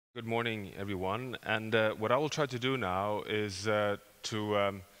Good morning, everyone. And what I will try to do now is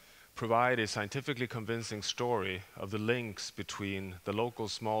to provide a scientifically convincing story of the links between the local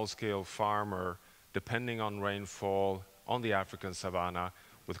small-scale farmer, depending on rainfall on the African savanna,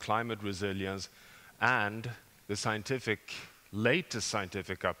 with climate resilience, and the latest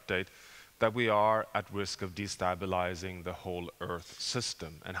scientific update that we are at risk of destabilizing the whole Earth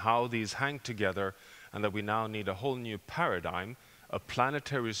system, and how these hang together, and that we now need a whole new paradigm of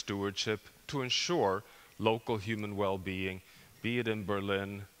planetary stewardship to ensure local human well-being, be it in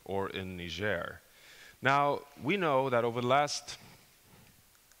Berlin or in Niger. Now, we know that over the last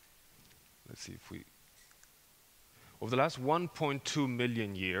 1.2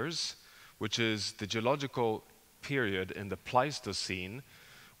 million years, which is the geological period in the Pleistocene,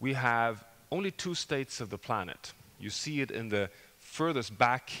 we have only two states of the planet. You see it in the furthest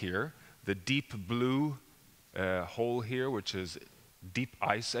back here, the deep blue hole here, which is deep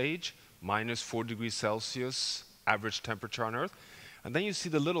ice age, -4 degrees Celsius, average temperature on Earth. And then you see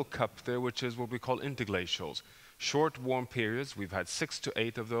the little cup there, which is what we call interglacials. Short warm periods, we've had 6 to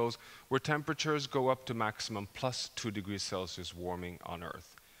 8 of those, where temperatures go up to maximum +2 degrees Celsius warming on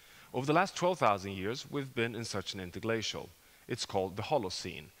Earth. Over the last 12,000 years, we've been in such an interglacial. It's called the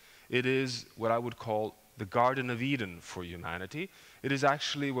Holocene. It is what I would call the Garden of Eden for humanity. It is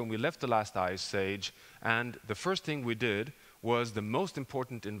actually when we left the last ice age, and the first thing we did was the most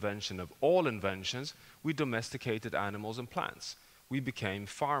important invention of all inventions. We domesticated animals and plants. We became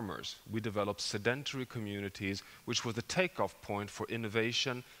farmers. We developed sedentary communities, which was the takeoff point for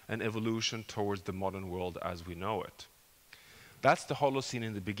innovation and evolution towards the modern world as we know it. That's the Holocene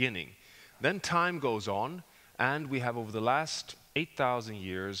in the beginning. Then time goes on, and we have over the last 8,000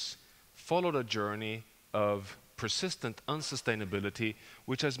 years followed a journey of persistent unsustainability,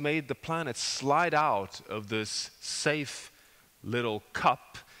 which has made the planet slide out of this safe little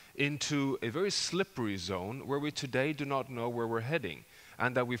cup into a very slippery zone where we today do not know where we're heading,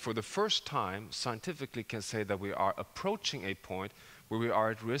 and that we for the first time scientifically can say that we are approaching a point where we are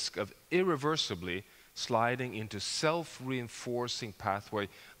at risk of irreversibly sliding into self-reinforcing pathway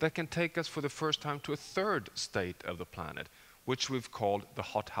that can take us for the first time to a third state of the planet, which we've called the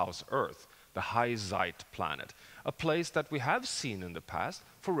hothouse Earth, the high Zeit planet, a place that we have seen in the past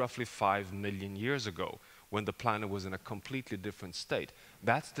for roughly 5 million years ago, when the planet was in a completely different state.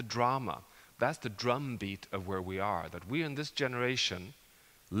 That's the drama. That's the drumbeat of where we are, that we in this generation,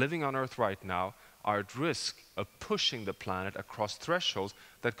 living on Earth right now, are at risk of pushing the planet across thresholds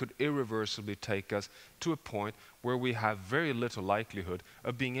that could irreversibly take us to a point where we have very little likelihood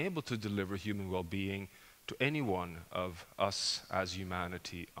of being able to deliver human well-being to any one of us as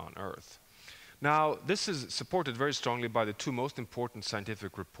humanity on Earth. Now, this is supported very strongly by the two most important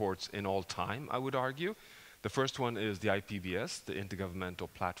scientific reports in all time, I would argue. The first one is the IPBES, the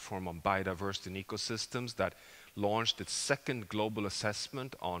Intergovernmental Platform on Biodiversity and Ecosystems, that launched its second global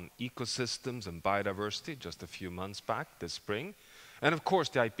assessment on ecosystems and biodiversity just a few months back this spring. And of course,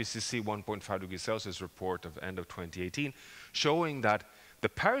 the IPCC 1.5 degrees Celsius report of end of 2018, showing that the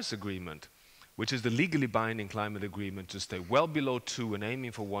Paris Agreement, which is the legally binding climate agreement to stay well below 2 and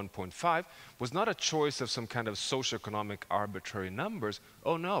aiming for 1.5, was not a choice of some kind of socioeconomic arbitrary numbers.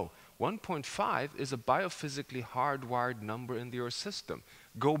 Oh no, 1.5 is a biophysically hardwired number in the Earth system.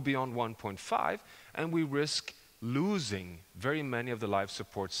 Go beyond 1.5 and we risk losing very many of the life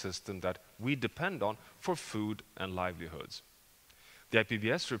support systems that we depend on for food and livelihoods. The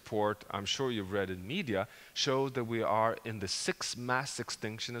IPBES report, I'm sure you've read in media, shows that we are in the 6th mass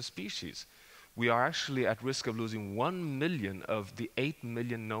extinction of species. We are actually at risk of losing 1 million of the 8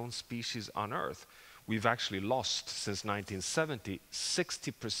 million known species on Earth. We've actually lost, since 1970,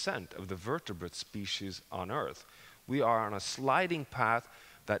 60% of the vertebrate species on Earth. We are on a sliding path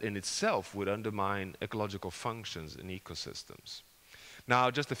that in itself would undermine ecological functions in ecosystems. Now,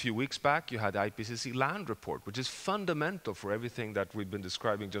 just a few weeks back, you had the IPCC land report, which is fundamental for everything that we've been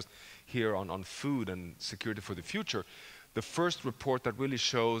describing just here on food and security for the future. The first report that really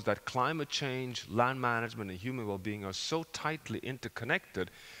shows that climate change, land management, and human well-being are so tightly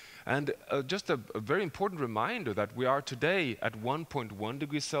interconnected. And just a very important reminder that we are today at 1.1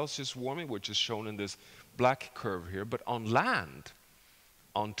 degrees Celsius warming, which is shown in this black curve here, but on land,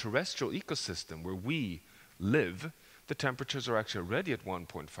 on terrestrial ecosystem where we live, the temperatures are actually already at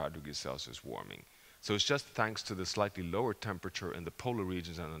 1.5 degrees Celsius warming. So it's just thanks to the slightly lower temperature in the polar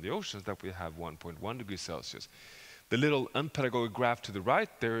regions and in the oceans that we have 1.1 degrees Celsius. The little unpedagogic graph to the right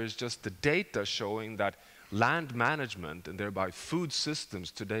there is just the data showing that land management and thereby food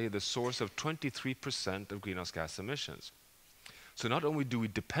systems today are the source of 23% of greenhouse gas emissions. So not only do we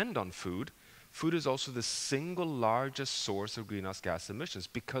depend on food, food is also the single largest source of greenhouse gas emissions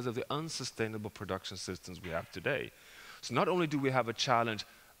because of the unsustainable production systems we have today. So not only do we have a challenge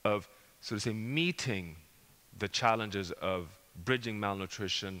of, so to say, meeting the challenges of bridging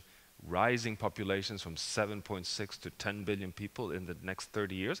malnutrition, rising populations from 7.6 to 10 billion people in the next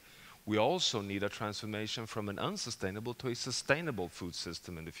 30 years, we also need a transformation from an unsustainable to a sustainable food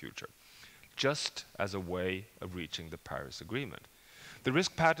system in the future, just as a way of reaching the Paris Agreement. The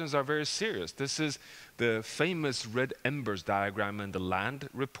risk patterns are very serious. This is the famous red embers diagram in the land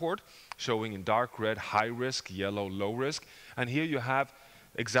report, showing in dark red high risk, yellow low risk. And here you have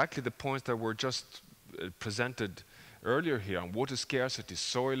exactly the points that were just presented earlier here on water scarcity,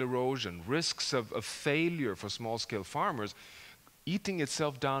 soil erosion, risks of failure for small-scale farmers, eating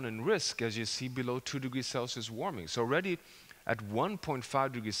itself down in risk as you see below 2 degrees Celsius warming. So already at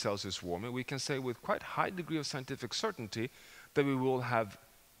 1.5 degrees Celsius warming, we can say with quite high degree of scientific certainty that we will have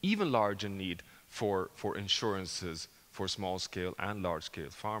even larger need for insurances for small-scale and large-scale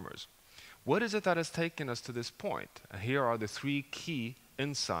farmers. What is it that has taken us to this point? And here are the 3 key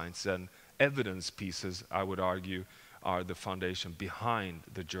insights and evidence pieces, I would argue, are the foundation behind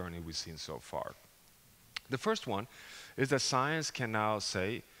the journey we've seen so far. The first one is that science can now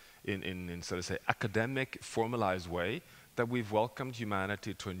say, in sort of say academic, formalized way, that we've welcomed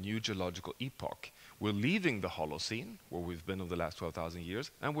humanity to a new geological epoch. We're leaving the Holocene, where we've been over the last 12,000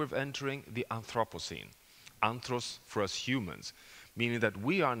 years, and we're entering the Anthropocene. Anthros for us humans, meaning that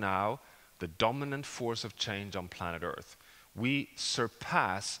we are now the dominant force of change on planet Earth. We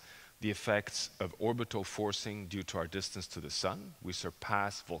surpass the effects of orbital forcing due to our distance to the sun. We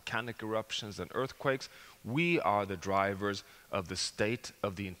surpass volcanic eruptions and earthquakes. We are the drivers of the state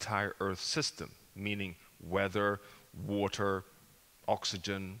of the entire Earth system, meaning weather, water,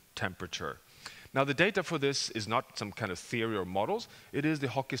 oxygen, temperature. Now, the data for this is not some kind of theory or models. It is the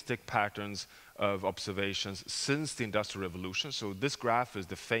hockey stick patterns of observations since the Industrial Revolution. So this graph is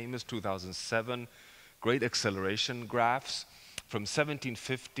the famous 2007 Great Acceleration graphs. From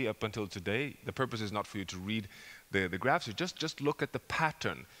 1750 up until today, the purpose is not for you to read the graphs, you just look at the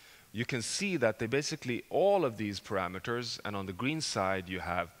pattern. You can see that they basically, all of these parameters, and on the green side you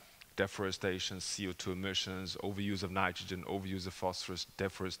have deforestation, CO2 emissions, overuse of nitrogen, overuse of phosphorus,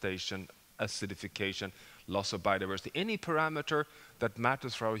 deforestation, acidification, loss of biodiversity. Any parameter that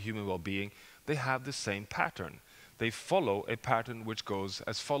matters for our human well-being, they have the same pattern. They follow a pattern which goes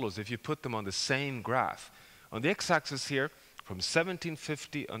as follows if you put them on the same graph. On the x-axis here, from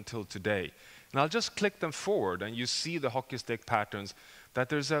 1750 until today. And I'll just click them forward and you see the hockey stick patterns, that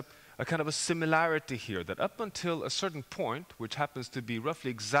there's a kind of a similarity here, that up until a certain point, which happens to be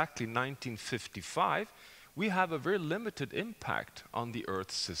roughly exactly 1955, we have a very limited impact on the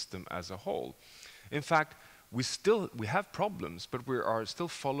Earth system as a whole. In fact, we have problems, but we are still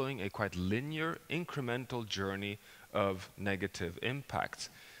following a quite linear, incremental journey of negative impacts.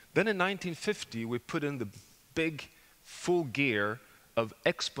 Then in 1950, we put in the big full gear of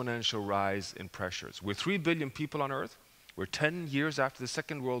exponential rise in pressures. We're 3 billion people on Earth. We're 10 years after the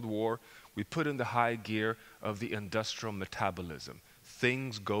Second World War. We put in the high gear of the industrial metabolism.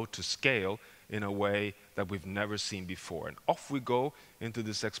 Things go to scale in a way that we've never seen before. And off we go into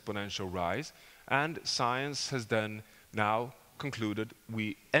this exponential rise. And science has then now concluded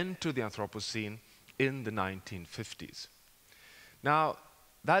we enter the Anthropocene in the 1950s. Now,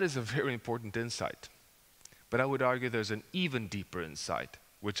 that is a very important insight. But I would argue there's an even deeper insight,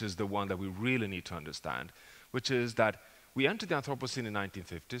 which is the one that we really need to understand, which is that we entered the Anthropocene in the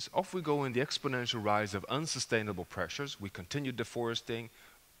 1950s. Off we go in the exponential rise of unsustainable pressures. We continue deforesting,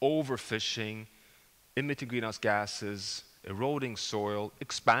 overfishing, emitting greenhouse gases, eroding soil,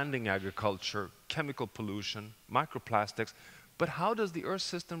 expanding agriculture, chemical pollution, microplastics. But how does the Earth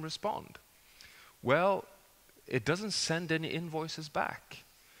system respond? Well, it doesn't send any invoices back.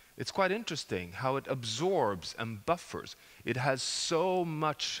 It's quite interesting how it absorbs and buffers. It has so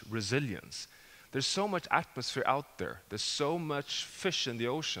much resilience. There's so much atmosphere out there. There's so much fish in the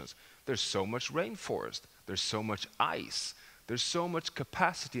oceans. There's so much rainforest. There's so much ice. There's so much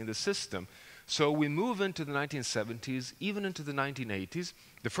capacity in the system. So we move into the 1970s, even into the 1980s.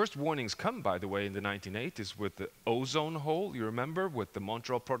 The first warnings come, by the way, in the 1980s with the ozone hole, you remember, with the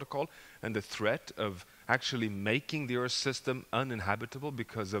Montreal Protocol, and the threat of actually making the Earth system uninhabitable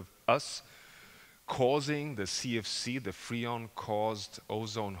because of us causing the CFC, the Freon-caused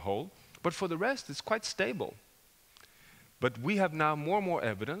ozone hole. But for the rest, it's quite stable. But we have now more and more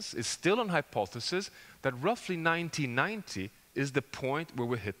evidence, it's still an hypothesis, that roughly 1990 is the point where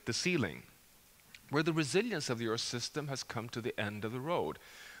we hit the ceiling, where the resilience of the Earth system has come to the end of the road,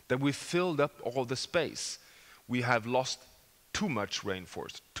 that we've filled up all the space. We have lost too much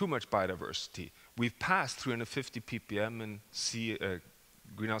rainforest, too much biodiversity. We've passed 350 ppm in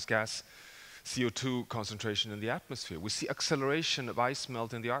greenhouse gas CO2 concentration in the atmosphere. We see acceleration of ice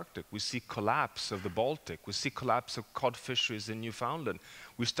melt in the Arctic. We see collapse of the Baltic. We see collapse of cod fisheries in Newfoundland.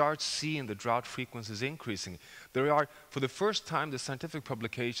 We start seeing the drought frequencies increasing. There are, for the first time, the scientific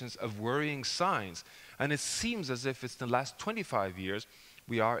publications of worrying signs. And it seems as if it's the last 25 years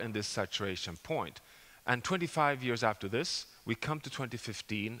we are in this saturation point. And 25 years after this, we come to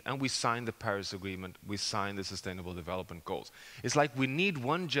 2015 and we sign the Paris Agreement, we sign the Sustainable Development Goals. It's like we need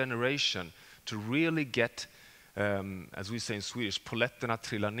one generation to really get, as we say in Swedish, polletterna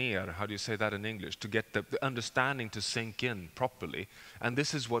trilla ner, how do you say that in English? To get the understanding to sink in properly. And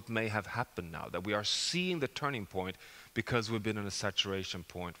this is what may have happened now, that we are seeing the turning point because we've been in a saturation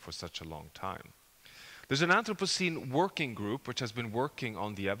point for such a long time. There's an Anthropocene working group which has been working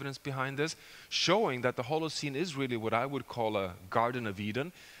on the evidence behind this, showing that the Holocene is really what I would call a Garden of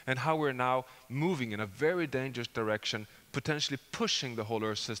Eden, and how we're now moving in a very dangerous direction, potentially pushing the whole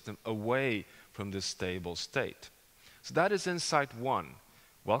Earth system away from this stable state. So that is insight one.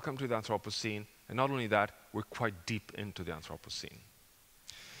 Welcome to the Anthropocene, and not only that, we're quite deep into the Anthropocene.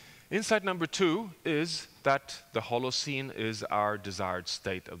 Insight number two is that the Holocene is our desired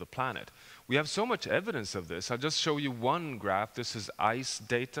state of the planet. We have so much evidence of this. I'll just show you one graph. This is ice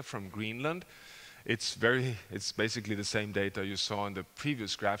data from Greenland. It's basically the same data you saw in the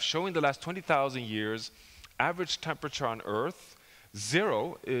previous graph, showing the last 20,000 years, average temperature on Earth.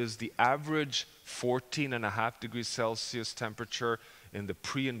 0 is the average 14.5 degrees Celsius temperature in the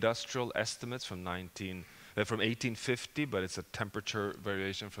pre-industrial estimates from 1850, but it's a temperature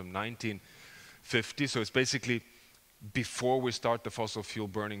variation from 1950. So it's basically before we start the fossil fuel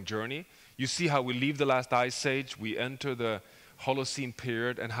burning journey. You see how we leave the last ice age, we enter the Holocene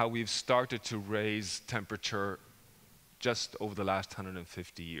period, and how we've started to raise temperature just over the last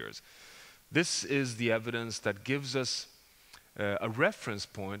 150 years. This is the evidence that gives us a reference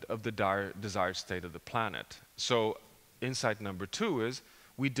point of the desired state of the planet. So insight number two is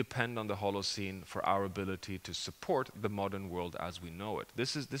we depend on the Holocene for our ability to support the modern world as we know it.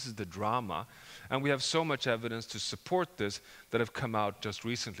 This is the drama, and we have so much evidence to support this that have come out just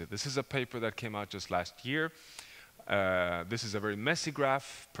recently. This is a paper that came out just last year. This is a very messy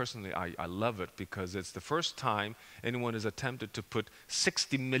graph. Personally, I love it because it's the first time anyone has attempted to put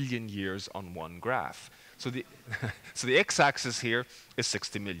 60 million years on one graph. So the x-axis here is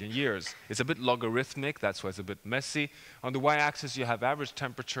 60 million years. It's a bit logarithmic, that's why it's a bit messy. On the y-axis, you have average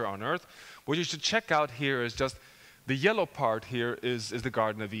temperature on Earth. What you should check out here is just the yellow part here is the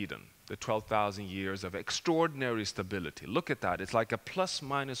Garden of Eden, the 12,000 years of extraordinary stability. Look at that. It's like a plus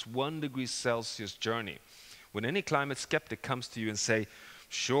minus 1 degree Celsius journey. When any climate skeptic comes to you and say,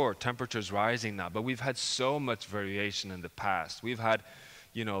 sure, temperature's rising now, but we've had so much variation in the past. We've had,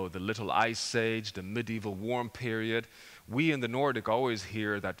 you know, the Little Ice Age, the medieval warm period. We in the Nordic always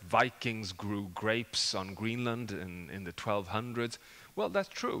hear that Vikings grew grapes on Greenland in the 1200s. Well, that's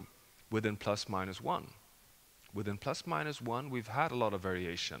true, within plus minus 1. Within plus minus 1, we've had a lot of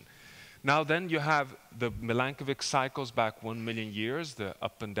variation. Now then you have the Milankovitch cycles back 1 million years, the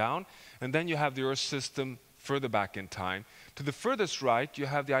up and down, and then you have the Earth system further back in time. To the furthest right, you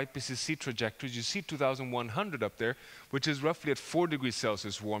have the IPCC trajectories. You see 2100 up there, which is roughly at 4 degrees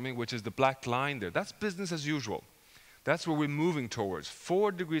Celsius warming, which is the black line there. That's business as usual. That's where we're moving towards,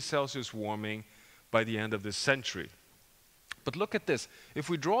 4 degrees Celsius warming by the end of this century. But look at this.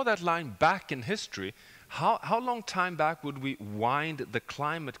 If we draw that line back in history, how long time back would we wind the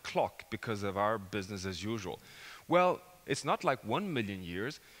climate clock because of our business as usual? Well, it's not like 1 million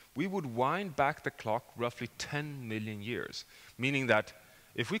years. We would wind back the clock roughly 10 million years, meaning that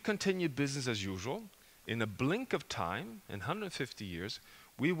if we continue business as usual, in a blink of time, in 150 years,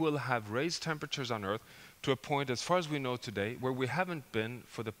 we will have raised temperatures on Earth to a point, as far as we know today, where we haven't been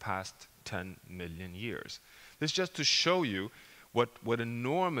for the past 10 million years. This is just to show you what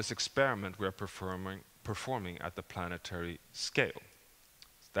enormous experiment we're performing at the planetary scale.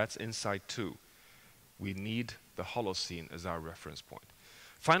 That's insight two. We need the Holocene as our reference point.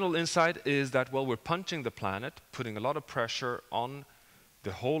 Final insight is that, well, we're punching the planet, putting a lot of pressure on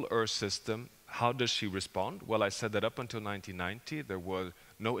the whole Earth system. How does she respond? Well, I said that up until 1990, there were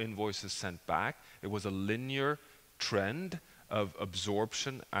no invoices sent back. It was a linear trend of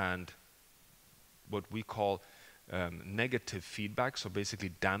absorption and what we call negative feedback, so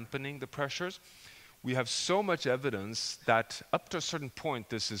basically dampening the pressures. We have so much evidence that up to a certain point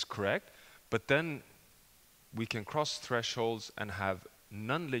this is correct, but then we can cross thresholds and have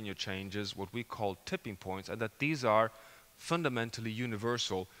nonlinear changes, what we call tipping points, and that these are fundamentally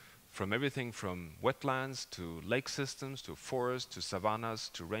universal from everything from wetlands to lake systems to forests to savannas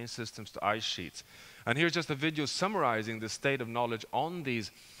to rain systems to ice sheets. And here's just a video summarizing the state of knowledge on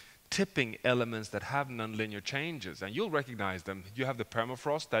these tipping elements that have nonlinear changes. And you'll recognize them. You have the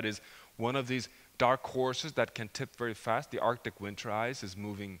permafrost, that is one of these dark horses that can tip very fast. The Arctic winter ice is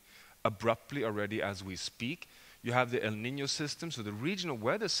moving abruptly already as we speak. You have the El Nino system, so the regional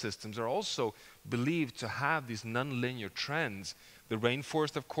weather systems are also believed to have these nonlinear trends. The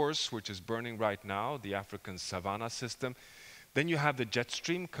rainforest, of course, which is burning right now, the African savanna system. Then you have the jet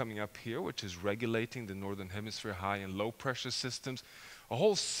stream coming up here, which is regulating the northern hemisphere high and low pressure systems. A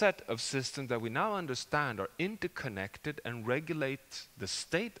whole set of systems that we now understand are interconnected and regulate the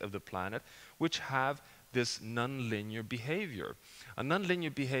state of the planet, which have this nonlinear behavior. A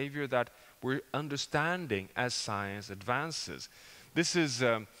nonlinear behavior that we're understanding as science advances. This is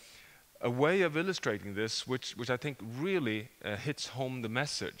a way of illustrating this, which I think really hits home the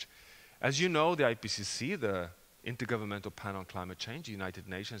message. As you know, the IPCC, the Intergovernmental Panel on Climate Change, the United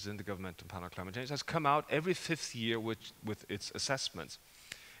Nations Intergovernmental Panel on Climate Change, has come out every 5th year with its assessments.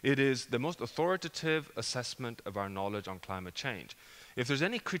 It is the most authoritative assessment of our knowledge on climate change. If there's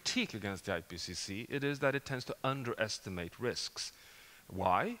any critique against the IPCC, it is that it tends to underestimate risks.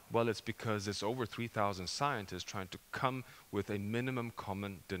 Why? Well, it's because it's over 3,000 scientists trying to come with a minimum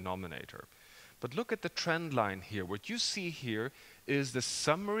common denominator. But look at the trend line here. What you see here is the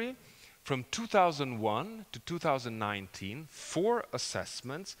summary from 2001 to 2019, 4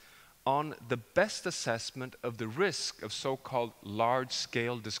 assessments on the best assessment of the risk of so-called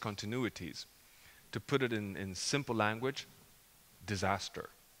large-scale discontinuities. To put it in simple language, disaster.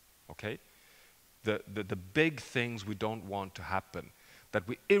 Okay? The big things we don't want to happen. That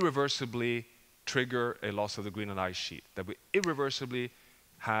we irreversibly trigger a loss of the Greenland ice sheet. That we irreversibly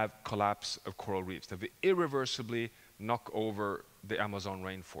have collapse of coral reefs. That we irreversibly knock over the Amazon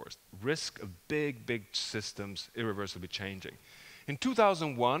rainforest. Risk of big systems irreversibly changing. In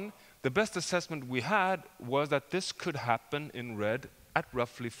 2001, the best assessment we had was that this could happen in red at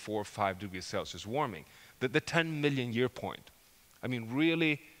roughly 4 or 5 degrees Celsius warming. The 10 million year point. I mean,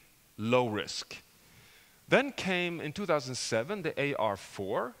 really low risk. Then came, in 2007, the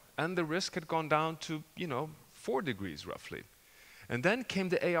AR4, and the risk had gone down to, 4 degrees roughly. And then came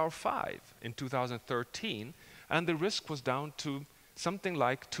the AR5 in 2013, and the risk was down to something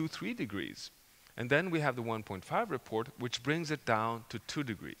like 2-3 degrees. And then we have the 1.5 report, which brings it down to 2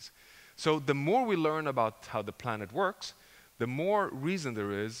 degrees. So the more we learn about how the planet works, the more reason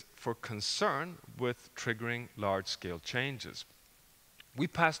there is for concern with triggering large-scale changes. We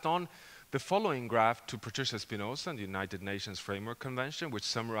passed on the following graph to Patricia Espinosa and the United Nations Framework Convention, which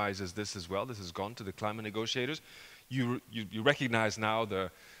summarizes this as well. This has gone to the climate negotiators. You recognize now the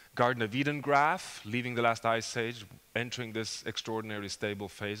Garden of Eden graph, leaving the last ice age, entering this extraordinarily stable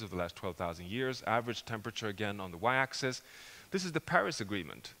phase of the last 12,000 years, average temperature again on the y-axis. This is the Paris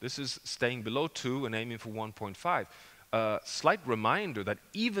Agreement. This is staying below 2 and aiming for 1.5. Slight reminder that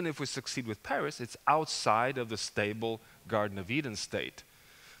even if we succeed with Paris, it's outside of the stable Garden of Eden state.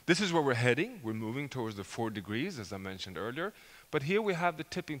 This is where we're heading. We're moving towards the 4 degrees, as I mentioned earlier. But here we have the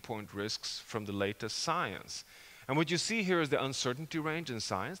tipping point risks from the latest science. And what you see here is the uncertainty range in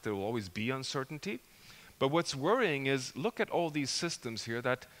science. There will always be uncertainty. But what's worrying is, look at all these systems here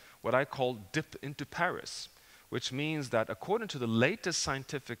that what I call dip into Paris, which means that according to the latest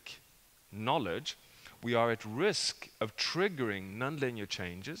scientific knowledge, we are at risk of triggering nonlinear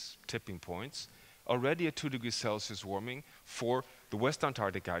changes, tipping points, already at 2 degrees Celsius warming for the West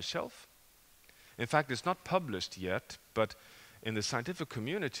Antarctic ice shelf. In fact, it's not published yet, but in the scientific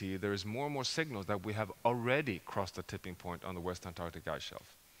community, there is more and more signals that we have already crossed the tipping point on the West Antarctic ice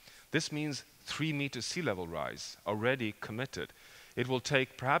shelf. This means 3 meters sea level rise, already committed. It will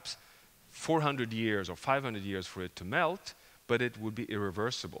take perhaps 400 years or 500 years for it to melt, but it would be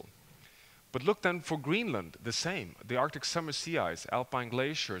irreversible. But look then for Greenland, the same. The Arctic summer sea ice, alpine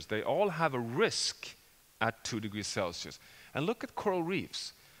glaciers, they all have a risk at 2 degrees Celsius. And look at coral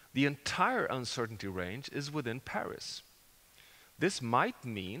reefs. The entire uncertainty range is within Paris. This might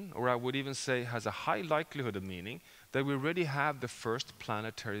mean, or I would even say has a high likelihood of meaning, that we already have the first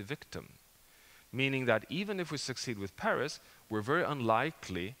planetary victim. Meaning that even if we succeed with Paris, we're very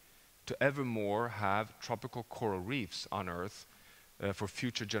unlikely to ever more have tropical coral reefs on Earth for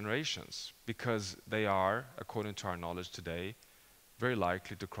future generations, because they are, according to our knowledge today, very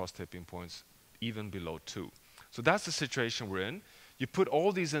likely to cross tipping points even below 2. So that's the situation we're in. You put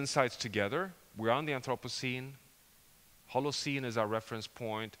all these insights together, we're on the Anthropocene, Holocene is our reference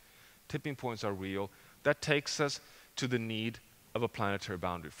point, tipping points are real. That takes us to the need of a planetary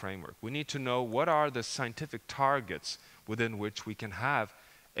boundary framework. We need to know what are the scientific targets within which we can have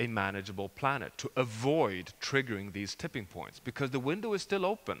a manageable planet, to avoid triggering these tipping points, because the window is still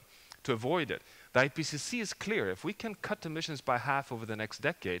open to avoid it. The IPCC is clear. If we can cut emissions by half over the next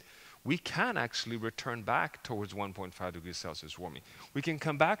decade, we can actually return back towards 1.5 degrees Celsius warming. We can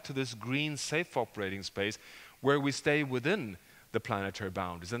come back to this green, safe operating space where we stay within the planetary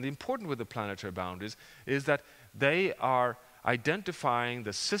boundaries. And the important with the planetary boundaries is that they are identifying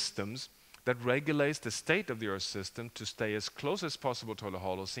the systems that regulates the state of the Earth system to stay as close as possible to the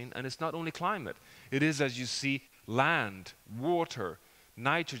Holocene. And it's not only climate. It is, as you see, land, water,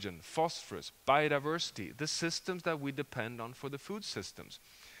 nitrogen, phosphorus, biodiversity, the systems that we depend on for the food systems.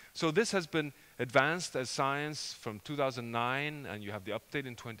 So this has been advanced as science from 2009, and you have the update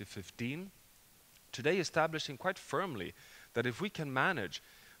in 2015. Today establishing quite firmly that if we can manage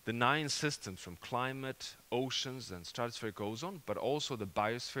the 9 systems from climate, oceans, and stratospheric ozone, but also the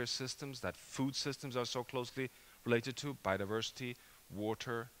biosphere systems that food systems are so closely related to, biodiversity,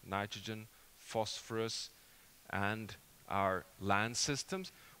 water, nitrogen, phosphorus, and our land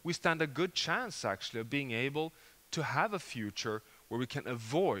systems, we stand a good chance actually of being able to have a future where we can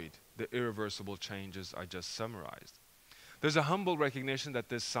avoid the irreversible changes I just summarized. There's a humble recognition that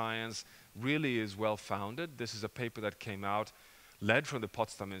this science really is well-founded. This is a paper that came out, led from the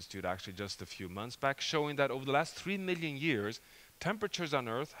Potsdam Institute actually just a few months back, showing that over the last 3 million years, temperatures on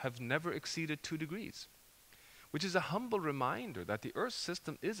Earth have never exceeded 2 degrees, which is a humble reminder that the Earth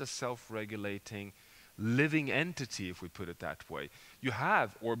system is a self-regulating living entity, if we put it that way. You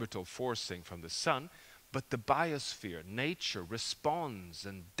have orbital forcing from the sun, but the biosphere, nature, responds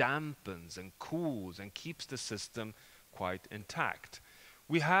and dampens and cools and keeps the system quite intact.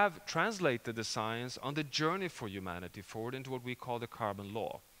 We have translated the science on the journey for humanity forward into what we call the carbon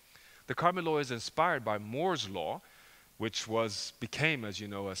law. The carbon law is inspired by Moore's law, which became, as you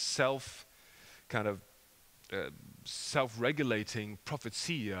know, a self-regulating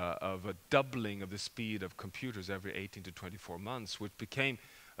prophecia of a doubling of the speed of computers every 18 to 24 months, which became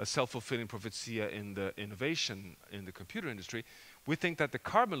a self-fulfilling prophecia in the innovation in the computer industry. We think that the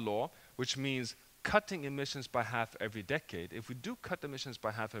carbon law, which means cutting emissions by half every decade, if we do cut emissions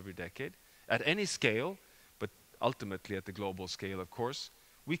by half every decade, at any scale, but ultimately at the global scale, of course,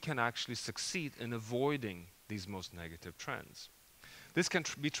 we can actually succeed in avoiding these most negative trends. This can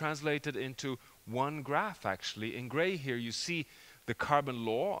be translated into one graph, actually. In gray here, you see the carbon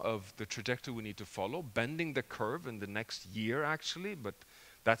law of the trajectory we need to follow, bending the curve in the next year, actually, but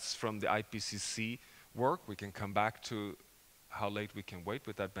that's from the IPCC work. We can come back to how late we can wait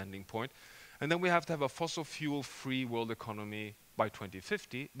with that bending point. And then we have to have a fossil fuel-free world economy by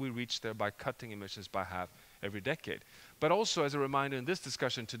 2050. We reach there by cutting emissions by half every decade. But also, as a reminder in this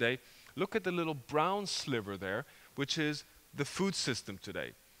discussion today, look at the little brown sliver there, which is the food system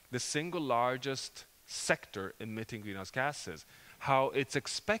today, the single largest sector emitting greenhouse gases, how it's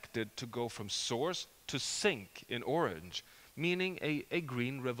expected to go from source to sink in orange, meaning a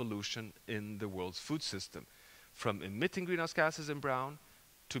green revolution in the world's food system, from emitting greenhouse gases in brown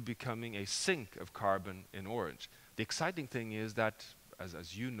to becoming a sink of carbon in orange. The exciting thing is that,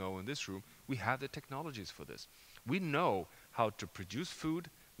 as you know in this room, we have the technologies for this. We know how to produce food,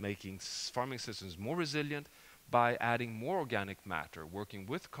 making farming systems more resilient by adding more organic matter, working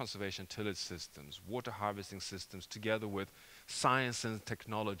with conservation tillage systems, water harvesting systems, together with science and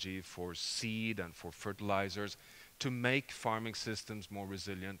technology for seed and for fertilizers, to make farming systems more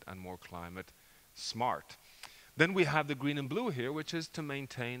resilient and more climate smart. Then we have the green and blue here, which is to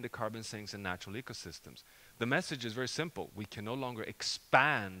maintain the carbon sinks in natural ecosystems. The message is very simple. We can no longer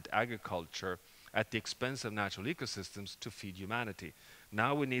expand agriculture at the expense of natural ecosystems to feed humanity.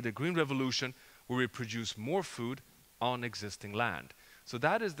 Now we need a green revolution where we produce more food on existing land. So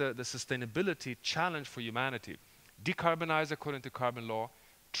that is the sustainability challenge for humanity. Decarbonize according to carbon law,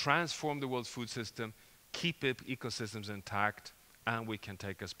 transform the world's food system, keep ecosystems intact, and we can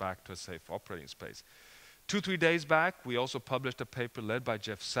take us back to a safe operating space. 2-3 days back, we also published a paper led by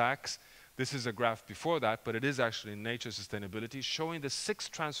Jeff Sachs. This is a graph before that, but it is actually in Nature Sustainability, showing the 6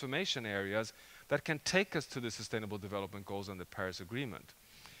 transformation areas that can take us to the Sustainable Development Goals and the Paris Agreement.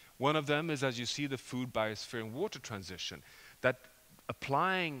 One of them is, as you see, the food, biosphere, and water transition, that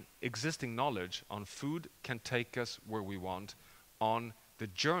applying existing knowledge on food can take us where we want on the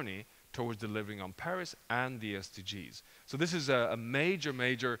journey towards delivering on Paris and the SDGs. So this is a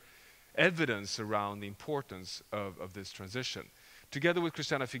major evidence around the importance of this transition. Together with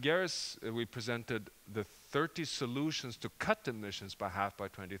Christiana Figueres, we presented the 30 solutions to cut emissions by half by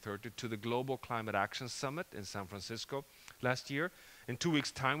 2030 to the Global Climate Action Summit in San Francisco last year. In 2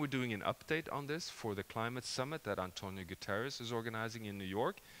 weeks' time, we're doing an update on this for the Climate Summit that Antonio Guterres is organizing in New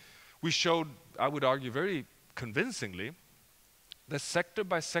York. We showed, I would argue very convincingly, that sector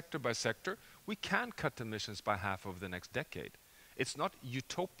by sector by sector, we can cut emissions by half over the next decade. It's not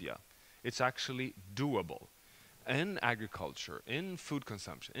utopia. It's actually doable. In agriculture, in food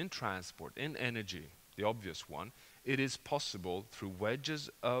consumption, in transport, in energy, the obvious one, it is possible through wedges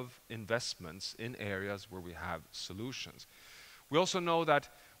of investments in areas where we have solutions. We also know that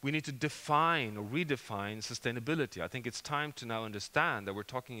we need to define or redefine sustainability. I think it's time to now understand that we're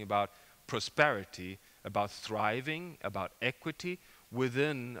talking about prosperity, about thriving, about equity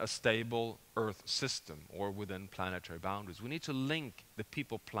within a stable Earth system or within planetary boundaries. We need to link the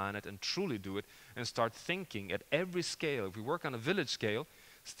people, planet, and truly do it and start thinking at every scale. If we work on a village scale,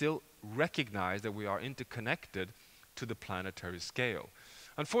 still recognize that we are interconnected to the planetary scale.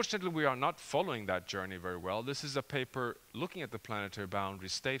 Unfortunately, we are not following that journey very well. This is a paper looking at the planetary boundary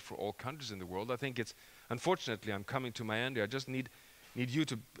state for all countries in the world. I think it's, unfortunately, I'm coming to my end here. I just need you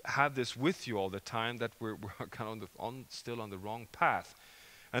to have this with you all the time, that we're kind of still on the wrong path.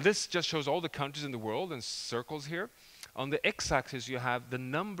 And this just shows all the countries in the world in circles here. On the x-axis, you have the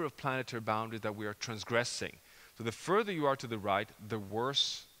number of planetary boundaries that we are transgressing. So the further you are to the right, the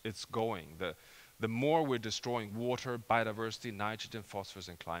worse it's going. The more we're destroying water, biodiversity, nitrogen, phosphorus,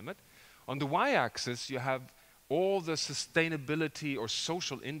 and climate. On the y-axis, you have all the sustainability or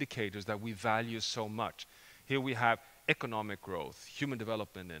social indicators that we value so much. Here we have economic growth, human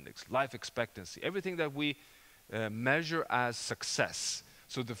development index, life expectancy, everything that we measure as success.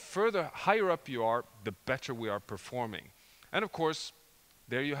 So the further higher up you are, the better we are performing. And of course,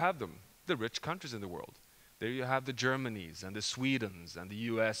 there you have them, the rich countries in the world. There you have the Germanys and the Swedens and the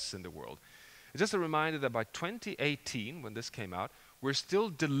US in the world. It's just a reminder that by 2018, when this came out, we're still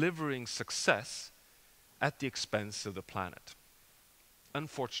delivering success at the expense of the planet.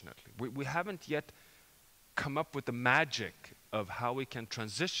 Unfortunately, we haven't yet come up with the magic of how we can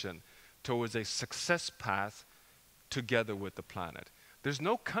transition towards a success path together with the planet. There's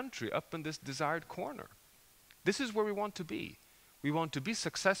no country up in this desired corner. This is where we want to be. We want to be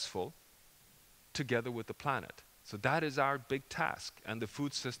successful together with the planet. So that is our big task, and the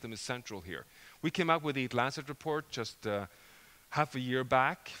food system is central here. We came up with the Lancet report just half a year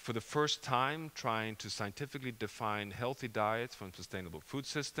back, for the first time trying to scientifically define healthy diets from sustainable food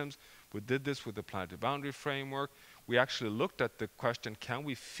systems. We did this with the Planetary Boundary Framework. We actually looked at the question, can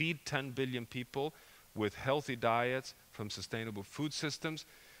we feed 10 billion people with healthy diets from sustainable food systems?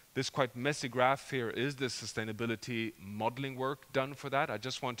 This quite messy graph here is the sustainability modeling work done for that. I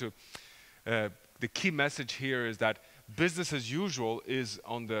just want to, the key message here is that business as usual is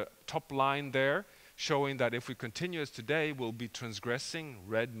on the top line there, showing that if we continue as today, we'll be transgressing,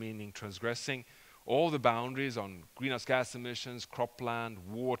 red meaning transgressing, all the boundaries on greenhouse gas emissions, cropland,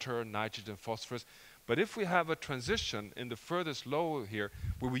 water, nitrogen, phosphorus. But if we have a transition in the furthest lower here,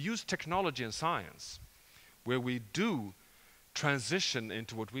 where we use technology and science, where we do transition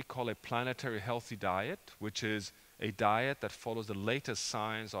into what we call a planetary healthy diet, which is a diet that follows the latest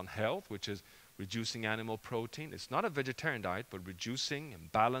science on health, which is reducing animal protein. It's not a vegetarian diet, but reducing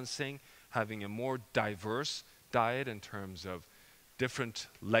and balancing, having a more diverse diet in terms of different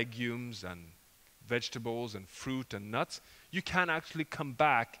legumes and vegetables and fruit and nuts. You can actually come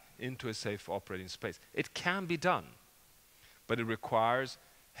back into a safe operating space. It can be done, but it requires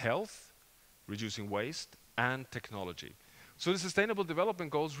health, reducing waste, and technology. So the Sustainable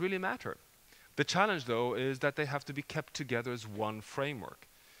Development Goals really matter. The challenge, though, is that they have to be kept together as one framework.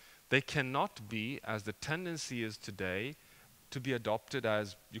 They cannot be, as the tendency is today, to be adopted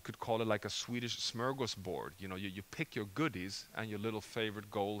as, you could call it like a Swedish smorgasbord. You know, you pick your goodies and your little favorite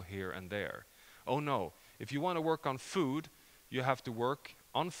goal here and there. Oh no, if you want to work on food, you have to work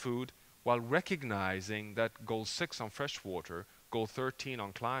on food while recognizing that Goal 6 on freshwater, Goal 13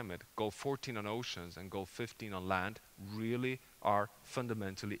 on climate, Goal 14 on oceans, and Goal 15 on land really are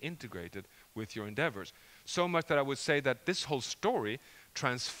fundamentally integrated with your endeavors. So much that I would say that this whole story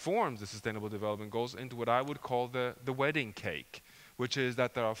transforms the Sustainable Development Goals into what I would call the wedding cake, which is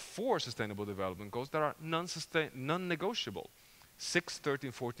that there are 4 Sustainable Development Goals that are non-negotiable. 6,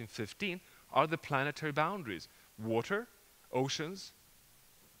 13, 14, 15 are the planetary boundaries: water, oceans,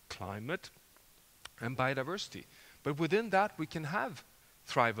 climate, and biodiversity. But within that, we can have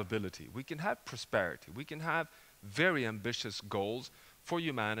thrivability, we can have prosperity, we can have very ambitious goals for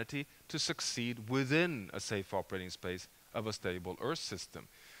humanity to succeed within a safe operating space of a stable Earth system.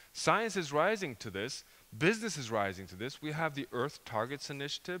 Science is rising to this, business is rising to this. We have the Earth Targets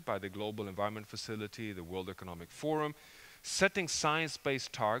Initiative by the Global Environment Facility, the World Economic Forum, setting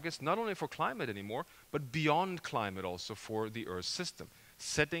science-based targets, not only for climate anymore, but beyond climate also for the Earth system,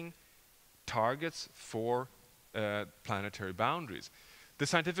 setting targets for planetary boundaries. The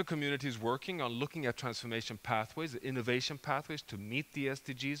scientific community is working on looking at transformation pathways, innovation pathways to meet the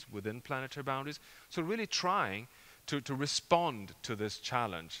SDGs within planetary boundaries. So really trying to respond to this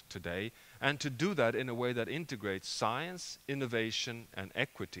challenge today and to do that in a way that integrates science, innovation, and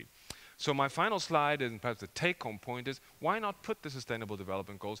equity. So my final slide, and perhaps the take-home point, is why not put the Sustainable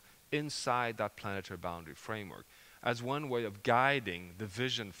Development Goals inside that planetary boundary framework as one way of guiding the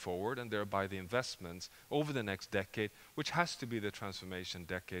vision forward and thereby the investments over the next decade, which has to be the transformation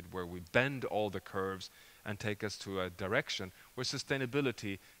decade where we bend all the curves and take us to a direction where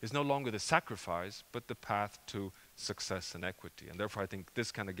sustainability is no longer the sacrifice, but the path to success and equity. And therefore, I think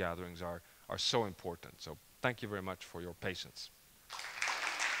this kind of gatherings are so important. So thank you very much for your patience.